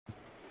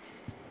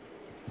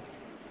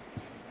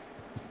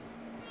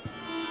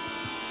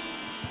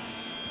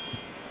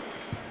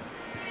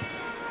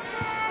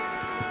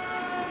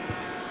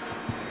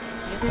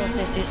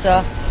das ist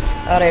ein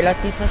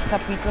relatives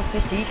Kapitel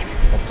für sich.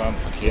 Und dann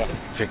Verkehr.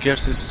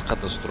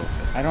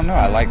 Verkehrskatastrophe. I don't know,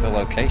 I like the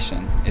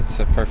location. It's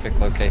a perfect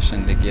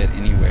location to get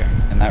anywhere.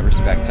 In that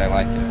respect, I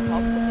like it.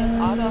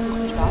 Hauptverkehrsader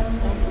durch die Stadt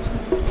und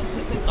das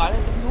ist der zentrale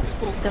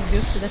Bezugspunkt. Der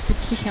Gürtel, das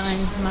ist sicher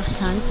ein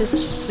markantes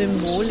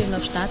Symbol in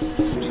der Stadt.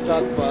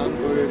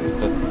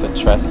 The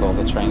trestle,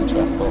 the train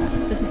trestle.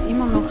 Das ist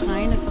immer noch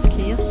reine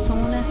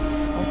Verkehrszone.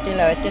 Und die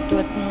Leute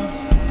dort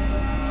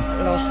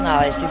lassen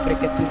alles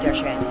übrige Bild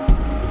erscheinen.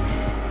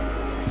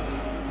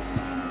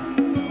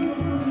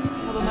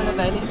 Ich habe mal eine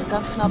Weile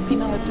ganz knapp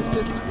innerhalb des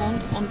Gürtels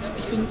gewohnt und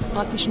ich bin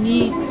praktisch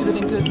nie über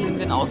den Gürtel in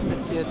den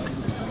Außenbezirk.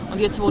 Und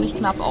jetzt wohne ich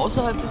knapp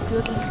außerhalb des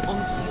Gürtels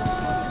und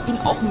bin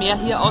auch mehr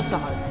hier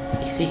außerhalb.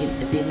 Ich sehe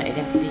ihn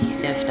eigentlich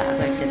sehr stark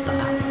als separaten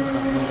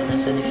Raum, weil er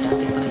so eine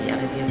starke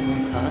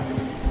Barrierewirkung hat.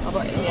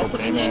 Aber in erster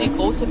Linie eine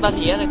große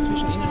Barriere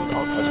zwischen innen und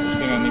außen. Als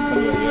Fußgänger nimmt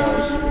man ja eher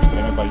als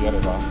extreme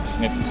Barriere wahr. Das ist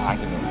nicht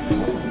angenehm.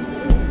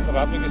 Der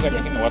Radweg ist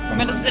eigentlich in Ordnung.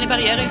 Wenn das eine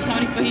Barriere ist, kann man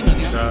nicht verhindern.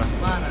 Ja.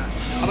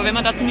 Aber wenn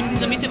man da zumindest in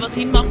der Mitte was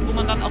hinmacht, wo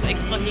man dann auch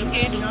extra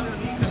hingeht,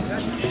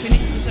 finde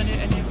ich, ist das eine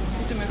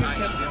gute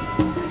Möglichkeit,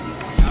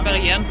 diese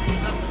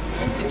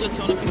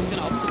Barrierensituation ein bisschen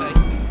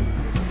aufzuweichen.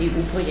 Das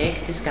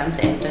EU-Projekt ist ganz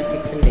eindeutig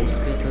für den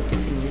Westgürtel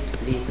definiert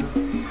gewesen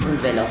und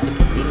weil auch die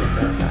Probleme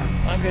dort waren.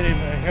 Angenehm,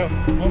 ich habe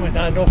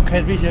momentan noch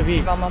kein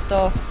Vis-à-vis. Wenn man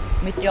da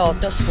mit den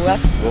Autos fährt.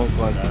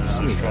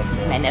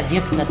 Ich meine, er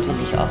wirkt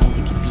natürlich auch in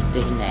die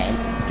Gebiete hinein.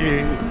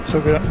 Die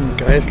sogenannten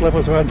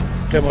Kreisläufer waren,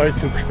 die haben alle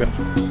zugesperrt.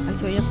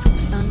 Also eher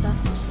Substandard.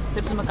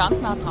 Selbst wenn man ganz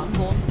nah dran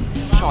wohnt,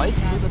 scheut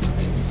drüber zu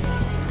gehen.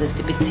 Dass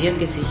die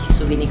Bezirke sich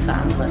so wenig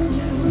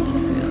verantwortlich fühlen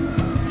dafür.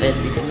 Weil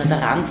es ist immer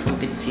der Rand vom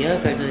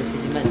Bezirk, also es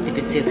ist immer die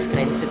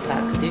Bezirksgrenze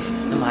praktisch.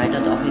 Normal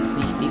dort auch jetzt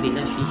nicht die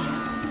Wählerschicht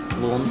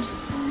wohnt,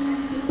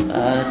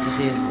 die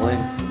sie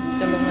wollen.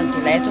 Da lungern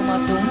die Leute um.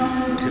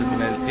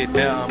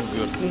 Kriminalität am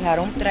Gürtel. Die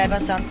Herumtreiber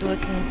sind dort,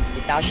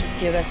 die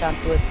Taschenzieher sind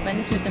dort. Wenn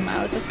ich mit dem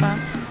Auto fahre,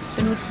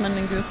 benutzt man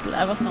den Gürtel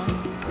einfach sonst.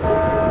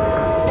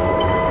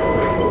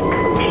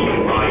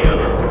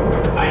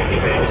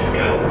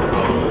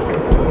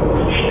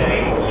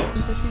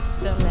 Das ist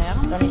der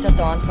Lärm. Dann ist er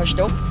dauernd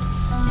verstopft.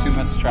 Too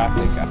much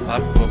traffic.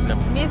 Parkproblem.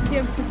 Mir ist hier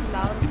ein bisschen zu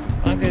laut.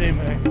 Angenehm,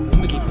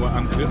 Unmittelbar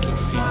am Gürtel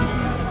befinden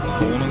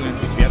Wohnungen.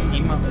 Es werden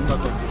immer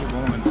unerträgliche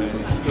Wohnungen sein.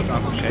 Es ist dort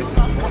einfach scheiße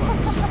zu wohnen.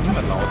 Es ist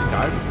immer laut,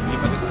 egal wie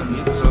man das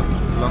saniert.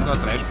 Solange da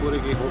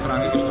dreispurige,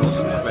 hochrangige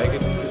Straßen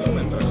vorbeigeht, ist das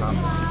uninteressant.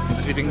 Und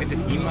deswegen wird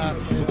es immer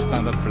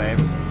Substandard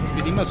bleiben. Es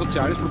wird immer ein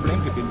soziales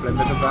Problemgebiet bleiben,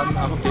 weil da werden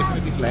einfach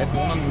definitiv Leute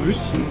wohnen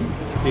müssen,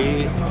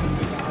 die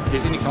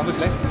sich nichts anderes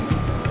leisten können.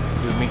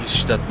 Für mich ist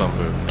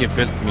Stadtbambel.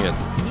 Gefällt mir.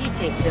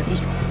 Einsätze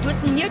ist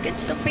dort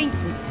nirgends zu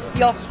finden.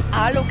 Ja,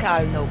 ein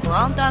Lokal nach dem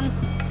anderen,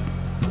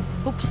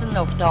 hupsen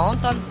nach der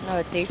anderen.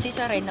 Na, das ist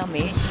ein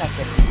Renommee.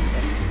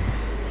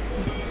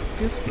 Dieses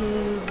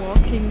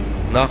Gürtel-Walking.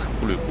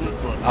 Nachtglück.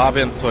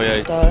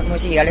 Abenteuer. Da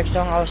muss ich ehrlich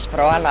sagen, als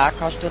Frau allein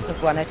kannst du dort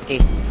noch gar nicht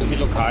gehen. Die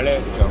Lokale,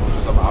 ja,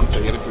 am Abend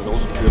der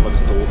Ehre-Philosophen war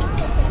das tot.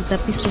 Und da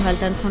bist du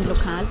halt dann von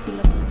Lokal zu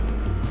Lokal.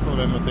 Und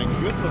wenn man den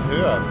Gürtel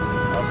hört,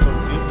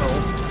 assoziiert man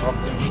oft auch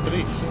den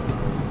Strich.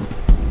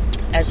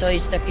 Also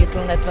ist der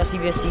Gürtel nicht was ich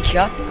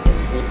sicher.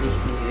 Das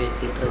Rotlichtenhöhe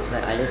etc., das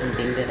war alles in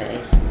dem Bereich.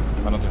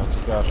 Man hat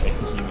sich ja ein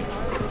schlechtes Image.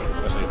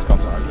 Also jetzt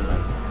ganz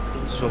allgemein.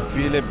 So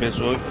viele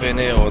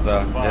Besäufene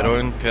oder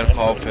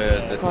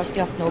Heroinverkäufe. Du kannst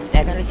dich auf die Nacht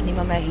eigentlich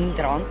nicht mehr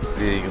hintrauen.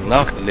 Die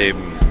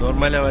Nachtleben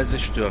normalerweise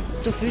stören.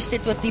 Du fühlst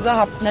dich dort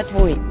überhaupt nicht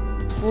wohl.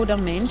 Wo der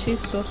Mensch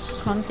ist, dort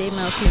kommt eben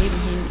auch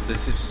Leben hin.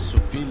 Das ist so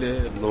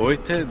viele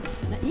Leute.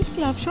 Na, ich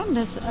glaube schon,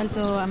 dass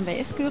also am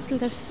Westgürtel,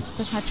 das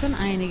hat schon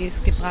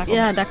einiges gebracht.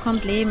 Ja, da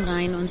kommt Leben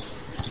rein und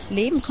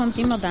Leben kommt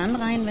immer dann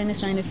rein, wenn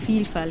es eine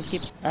Vielfalt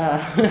gibt.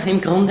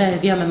 Im Grunde,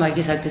 wir haben einmal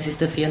gesagt, das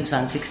ist der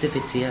 24.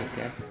 Bezirk.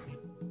 Ja.